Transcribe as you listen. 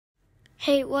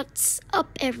Hey, what's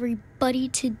up, everybody?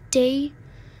 Today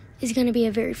is going to be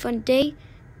a very fun day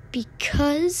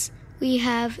because we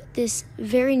have this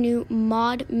very new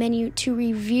mod menu to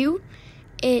review.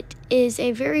 It is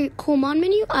a very cool mod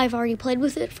menu. I've already played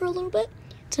with it for a little bit.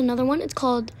 It's another one. It's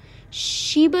called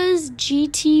Shiba's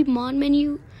GT mod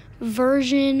menu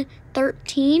version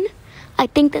 13. I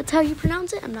think that's how you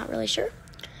pronounce it. I'm not really sure,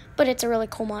 but it's a really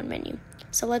cool mod menu.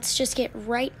 So let's just get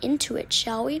right into it,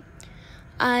 shall we?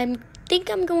 I think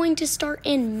I'm going to start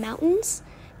in mountains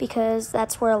because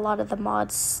that's where a lot of the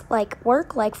mods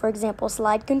work. Like, for example,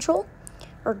 slide control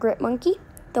or grip monkey.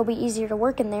 They'll be easier to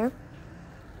work in there.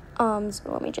 So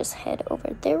let me just head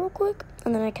over there real quick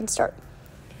and then I can start.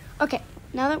 Okay,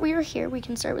 now that we are here, we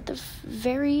can start with the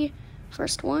very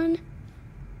first one.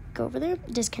 Go over there,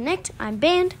 disconnect, I'm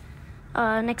banned.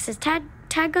 Next is tag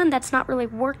gun. That's not really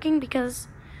working because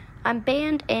I'm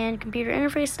banned, and computer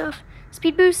interface stuff.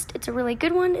 Speed boost, it's a really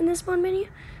good one in this mod menu.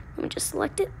 Let me just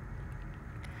select it.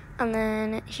 And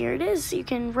then here it is. You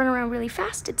can run around really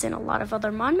fast. It's in a lot of other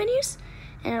mod menus,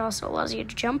 and it also allows you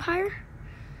to jump higher.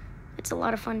 It's a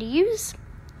lot of fun to use.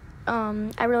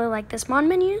 I really like this mod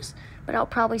menus, but I'll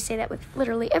probably say that with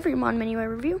literally every mod menu I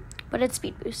review. But it's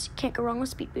speed boost. You can't go wrong with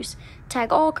speed boost.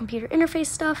 Tag all, computer interface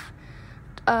stuff.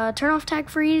 Turn off tag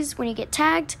freeze when you get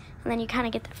tagged, and then you kind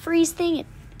of get that freeze thing. It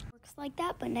works like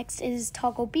that. But next is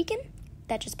toggle beacon.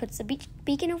 That just puts the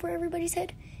beacon over everybody's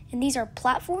head. And these are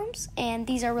platforms, and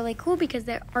these are really cool because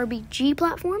they're RBG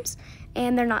platforms,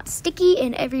 and they're not sticky,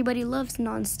 and everybody loves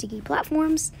non-sticky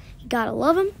platforms. You gotta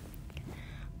love them.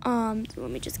 So let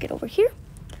me just get over here.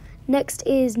 Next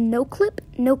is no clip.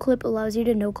 No clip allows you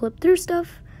to no clip through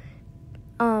stuff,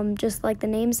 just like the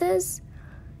name says.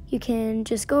 You can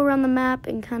just go around the map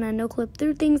and kind of no clip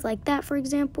through things like that, for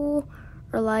example.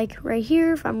 Or like right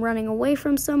here, if I'm running away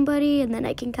from somebody, and then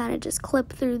I can kind of just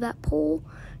clip through that pole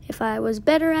if I was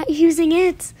better at using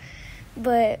it.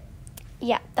 But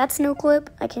yeah, that's no clip.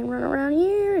 I can run around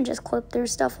here and just clip through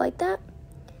stuff like that.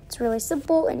 It's really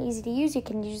simple and easy to use. You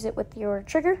can use it with your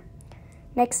trigger.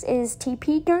 Next is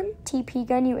TP gun. TP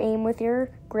gun, you aim with your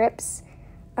grips,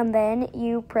 and then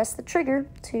you press the trigger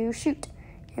to shoot.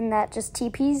 And that just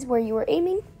TPs where you were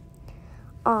aiming.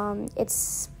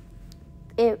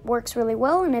 It works really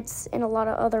well, and it's in a lot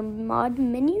of other mod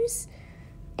menus.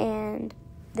 And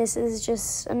this is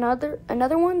just another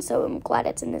one, so I'm glad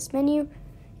it's in this menu.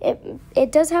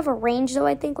 It does have a range, though,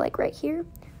 I think, like right here.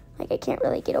 Like, I can't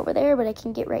really get over there, but I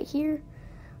can get right here.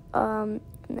 And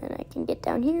then I can get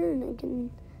down here, and I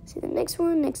can see the next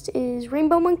one. Next is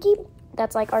rainbow monkey.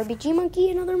 That's like RBG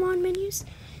monkey in other mod menus.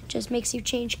 Just makes you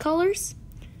change colors,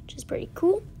 which is pretty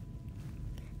cool.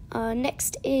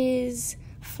 Next is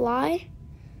fly.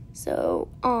 So,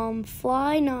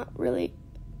 fly not really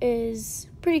is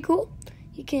pretty cool.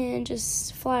 You can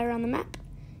just fly around the map.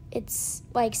 It's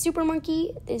like super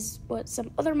monkey is what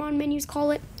some other mod menus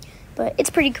call it, but it's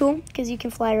pretty cool because you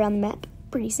can fly around the map.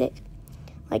 Pretty sick.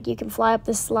 Like, you can fly up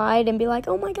this slide and be like,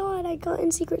 oh my god, I got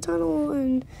in secret tunnel,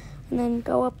 and then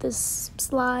go up this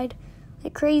slide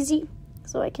like crazy.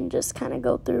 So I can just kind of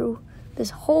go through this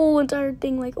whole entire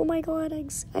thing like, oh my god, I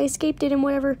escaped it and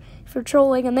whatever for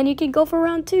trolling. And then you can go for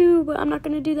round 2, but I'm not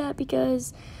going to do that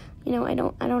because, you know, I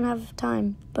don't have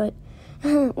time, but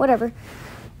whatever.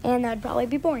 And that'd probably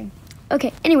be boring.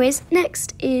 Okay, anyways,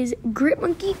 next is grip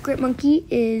monkey. Grip monkey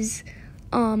is,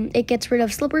 it gets rid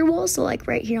of slippery walls. So like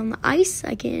right here on the ice,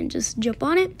 I can just jump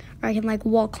on it, or I can like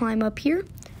wall climb up here.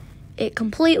 It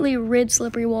completely rids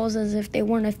slippery walls as if they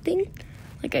weren't a thing.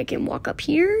 Like, I can walk up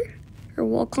here, or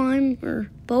wall climb, or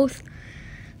both.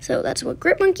 So that's what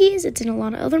grip monkey is. It's in a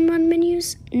lot of other mod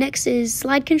menus. Next is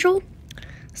slide control.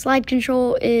 Slide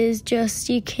control is just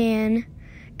you can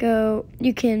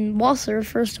wall surf,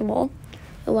 first of all.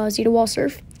 It allows you to wall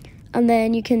surf. And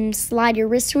then you can slide your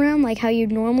wrists around like how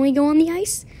you'd normally go on the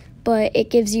ice, but it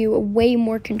gives you way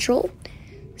more control.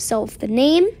 So the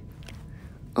name,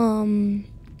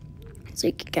 so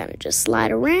you can kind of just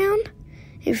slide around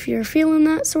if you're feeling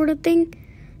that sort of thing.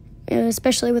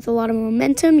 Especially with a lot of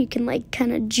momentum, you can like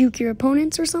kind of juke your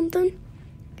opponents or something.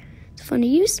 It's fun to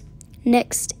use.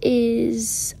 Next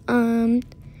is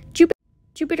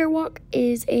Jupiter walk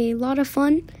is a lot of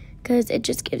fun because it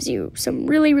just gives you some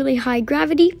really, really high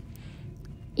gravity.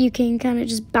 You can kind of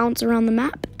just bounce around the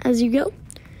map as you go.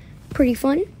 Pretty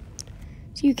fun.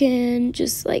 So you can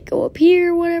just like go up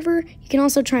here or whatever. You can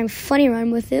also try and funny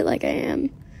run with it like I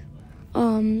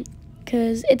am.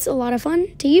 Because it's a lot of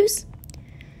fun to use.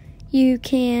 You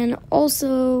can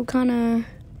also kind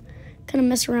of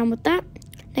mess around with that.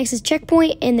 Next is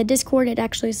checkpoint. In the Discord, it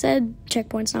actually said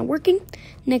checkpoint's not working.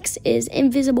 Next is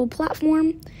invisible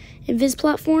platform. Invis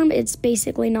platform, it's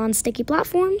basically non-sticky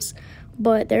platforms,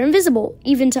 but they're invisible,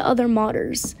 even to other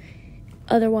modders.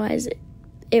 Otherwise,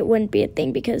 it wouldn't be a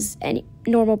thing because any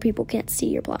normal people can't see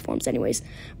your platforms anyways.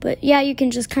 But yeah, you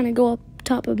can just kind of go up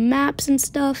top of maps and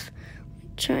stuff.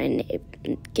 Try and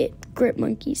get grip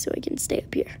monkey so I can stay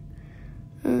up here.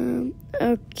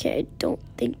 Okay, don't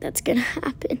think that's gonna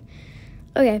happen.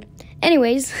 Okay,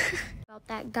 anyways, about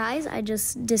that, guys, I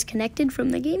just disconnected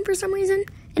from the game for some reason.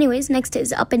 Anyways, next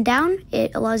is up and down.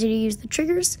 It allows you to use the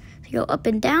triggers. So you go up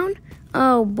and down.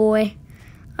 Oh, boy.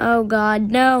 Oh,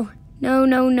 God, no. No,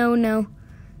 no, no, no.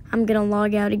 I'm gonna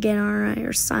log out again, alright,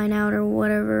 or sign out or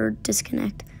whatever,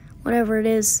 disconnect. Whatever it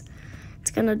is,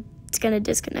 it's gonna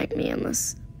disconnect me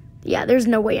unless... Yeah, there's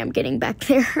no way I'm getting back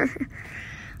there.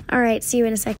 Alright, see you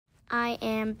in a second. I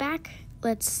am back.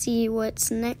 Let's see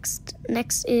what's next.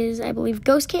 Next is, I believe,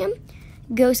 Ghost Cam.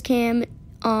 Ghost Cam,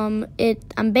 I'm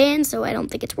banned, so I don't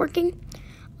think it's working.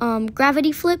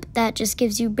 Gravity Flip, that just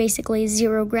gives you basically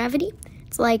 0 gravity.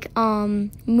 It's like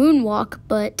Moonwalk,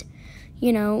 but,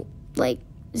 you know, like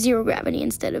 0 gravity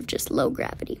instead of just low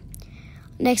gravity.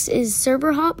 Next is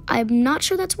Server Hop. I'm not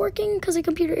sure that's working because of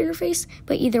computer interface,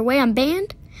 but either way, I'm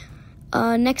banned.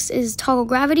 Next is Toggle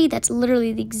Gravity. That's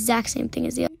literally the exact same thing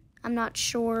as the other. I'm not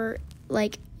sure,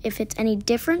 like, if it's any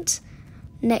different.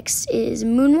 Next is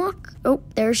Moonwalk. Oh,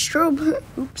 there's Strobe.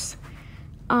 Oops.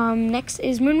 Next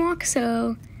is Moonwalk.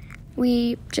 So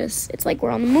it's like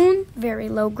we're on the moon. Very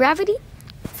low gravity.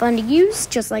 Fun to use,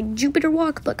 just like Jupiter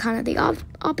Walk, but kind of the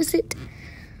opposite.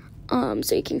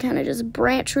 So you can kind of just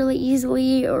branch really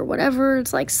easily or whatever.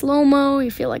 It's like slow-mo.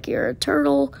 You feel like you're a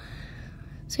turtle.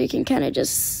 So you can kind of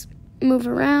just move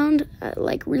around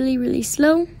like really, really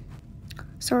slow.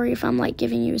 Sorry if I'm like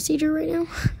giving you a seizure right now.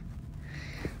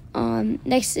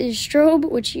 Next is Strobe,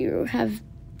 which you have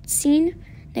seen.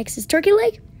 Next is Turkey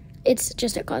Leg. It's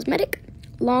just a cosmetic.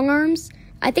 Long Arms.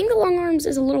 I think the Long Arms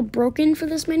is a little broken for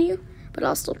this menu, but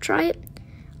I'll still try it.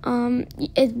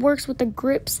 It works with the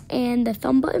grips and the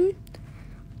thumb button.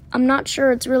 I'm not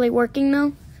sure it's really working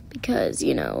though, because,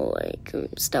 you know, like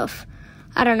stuff.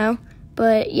 I don't know.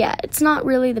 But yeah, it's not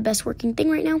really the best working thing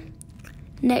right now.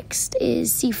 Next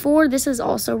is C4. This is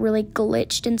also really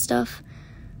glitched and stuff.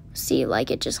 See, like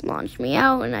it just launched me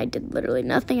out and I did literally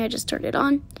nothing. I just turned it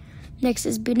on. Next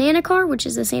is Banana Car, which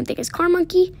is the same thing as Car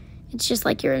Monkey. It's just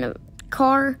like you're in a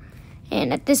car.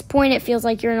 And at this point, it feels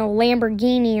like you're in a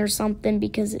Lamborghini or something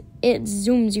because it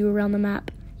zooms you around the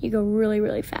map. You go really,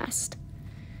 really fast.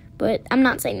 But I'm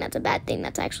not saying that's a bad thing.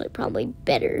 That's actually probably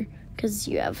better because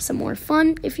you have some more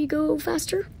fun if you go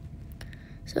faster.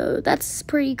 So that's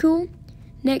pretty cool.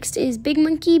 Next is Big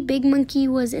Monkey. Big Monkey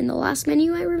was in the last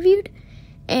menu I reviewed.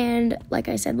 And like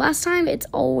I said last time, it's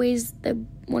always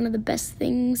one of the best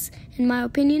things in my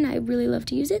opinion. I really love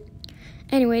to use it.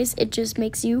 Anyways, it just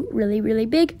makes you really, really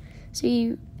big.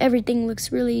 So everything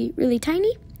looks really, really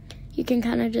tiny. You can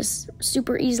kind of just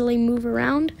super easily move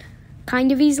around.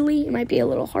 Kind of easily. It might be a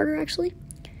little harder, actually.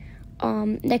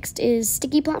 Next is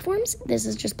Sticky Platforms. This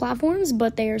is just platforms,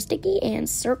 but they are sticky and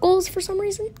circles for some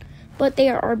reason. But they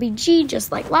are RBG,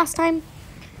 just like last time,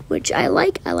 which I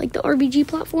like. I like the RBG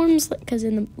platforms, because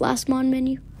in the last mod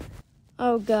menu.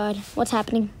 Oh, God. What's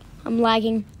happening? I'm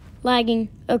lagging.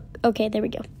 Okay, there we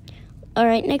go. All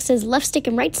right, next is left stick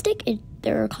and right stick.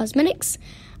 There are cosmetics.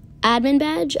 Admin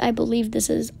badge. I believe this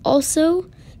is also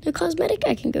the cosmetic.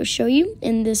 I can go show you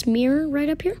in this mirror right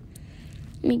up here.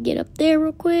 Let me get up there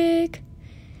real quick,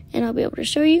 and I'll be able to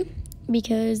show you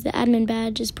because the admin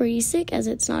badge is pretty sick as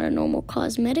it's not a normal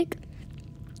cosmetic.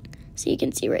 So you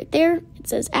can see right there, it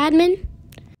says admin.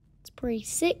 It's pretty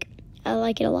sick. I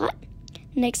like it a lot.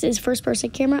 Next is first person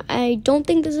camera. I don't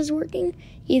think this is working,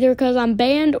 either because I'm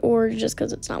banned or just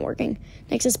because it's not working.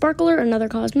 Next is sparkler, another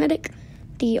cosmetic.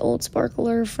 The old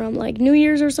sparkler from like New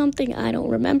Year's or something, I don't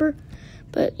remember.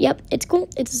 But yep, it's cool.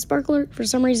 It's a sparkler. For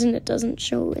some reason, it doesn't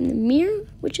show in the mirror,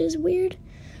 which is weird.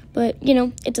 But, you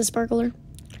know, it's a sparkler.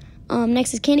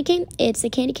 Next is candy cane. It's the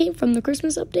candy cane from the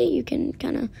Christmas update. You can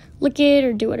kind of lick it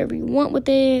or do whatever you want with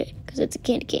it because it's a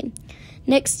candy cane.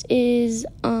 Next is,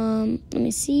 let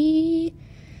me see.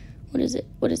 What is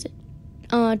it?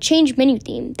 Change menu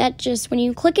theme. That just, when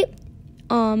you click it,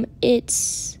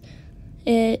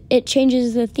 it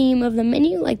changes the theme of the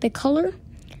menu, like the color.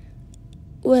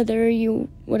 Whatever you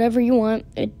want,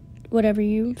 whatever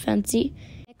you fancy.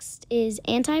 Next is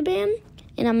anti-ban,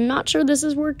 and I'm not sure this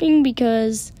is working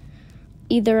because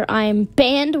either I'm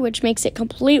banned, which makes it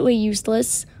completely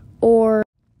useless, or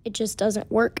it just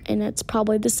doesn't work, and it's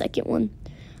probably the second one.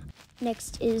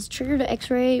 Next is trigger to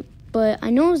x-ray. but I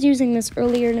know I was using this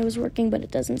earlier and it was working, but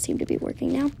it doesn't seem to be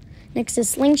working now. Next is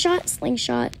slingshot.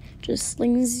 Slingshot just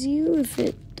slings you if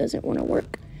it doesn't want to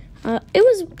work.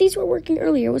 These were working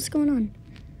earlier. What's going on?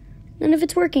 None of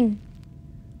it's working.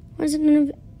 Why is it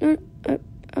none of it?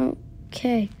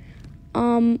 Okay.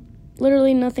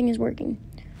 Literally nothing is working.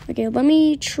 Okay, let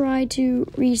me try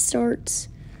to restart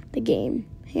the game.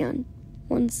 Hang on.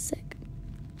 1 sec.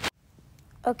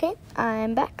 Okay,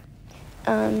 I'm back.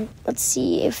 Let's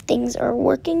see if things are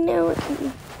working now. I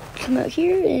can come out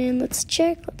here and let's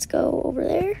check. Let's go over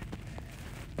there.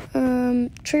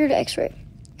 Trigger to X-ray.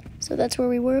 So that's where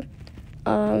we were.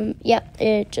 Yeah,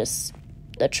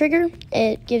 the trigger,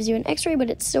 it gives you an X-ray, but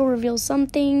it still reveals some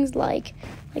things like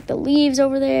the leaves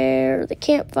over there, the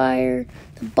campfire,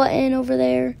 the button over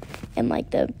there, and like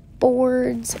the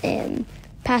boards and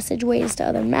passageways to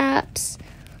other maps,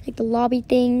 like the lobby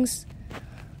things.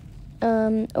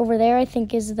 Over there, I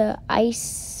think, is the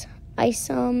ice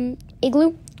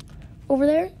igloo over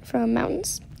there from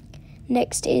mountains.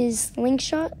 Next is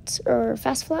slingshot or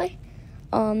fast fly.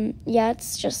 Yeah,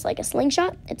 it's just like a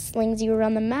slingshot. It slings you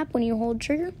around the map when you hold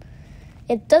trigger.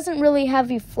 It doesn't really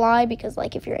have you fly because,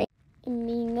 like, if you're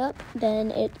aiming up,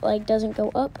 then it, like, doesn't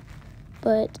go up.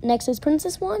 But next is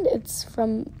princess wand. It's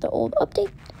from the old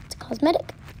update. It's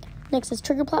cosmetic. Next is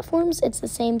trigger platforms. It's the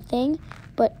same thing,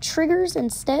 but triggers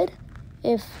instead.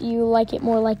 If you like it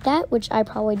more like that, which I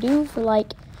probably do for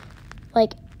like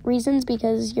reasons,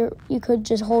 because you could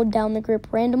just hold down the grip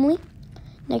randomly.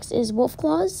 Next is wolf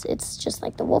claws. It's just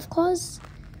like the wolf claws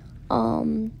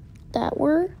that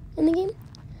were in the game.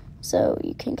 So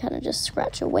you can kind of just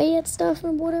scratch away at stuff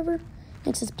or whatever.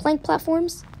 Next is plank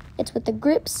platforms. It's with the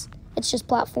grips. It's just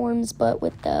platforms, but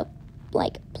with the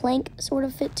like plank sort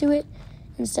of fit to it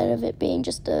instead of it being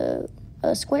just a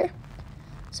square.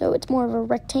 So it's more of a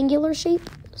rectangular shape.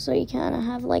 So you kind of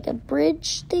have like a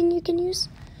bridge thing you can use,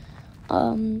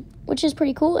 which is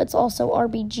pretty cool. It's also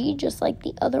RBG, just like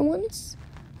the other ones,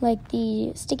 like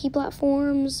the sticky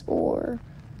platforms or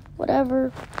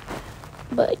whatever.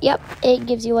 But yep, it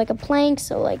gives you like a plank,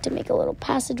 so like to make a little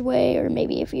passageway, or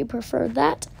maybe if you prefer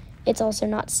that. It's also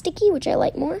not sticky, which I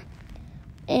like more.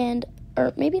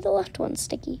 Or maybe the left one's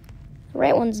sticky. The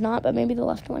right one's not, but maybe the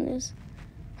left one is.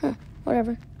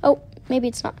 Whatever. Oh, maybe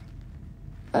it's not.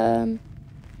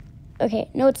 Okay,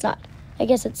 no, it's not. I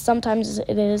guess sometimes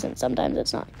it is and sometimes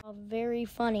it's not. Very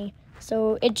funny.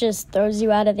 So it just throws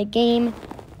you out of the game.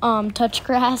 Touch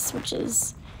grass, which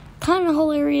is kind of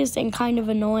hilarious and kind of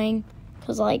annoying,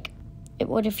 because like,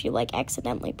 what if you like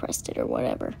accidentally pressed it or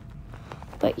whatever?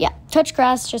 But yeah, touch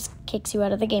grass just kicks you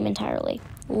out of the game entirely.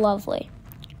 Lovely.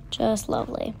 Just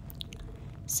lovely.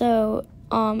 So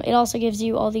it also gives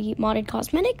you all the modded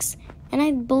cosmetics, and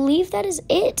I believe that is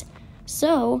it.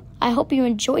 So I hope you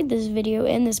enjoyed this video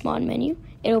and this mod menu.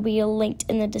 It'll be linked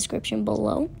in the description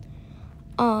below.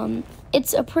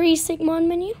 It's a pretty sick mod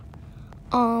menu,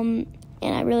 and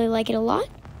I really like it a lot.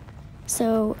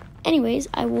 So anyways,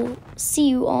 I will see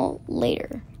you all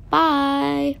later.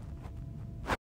 Bye!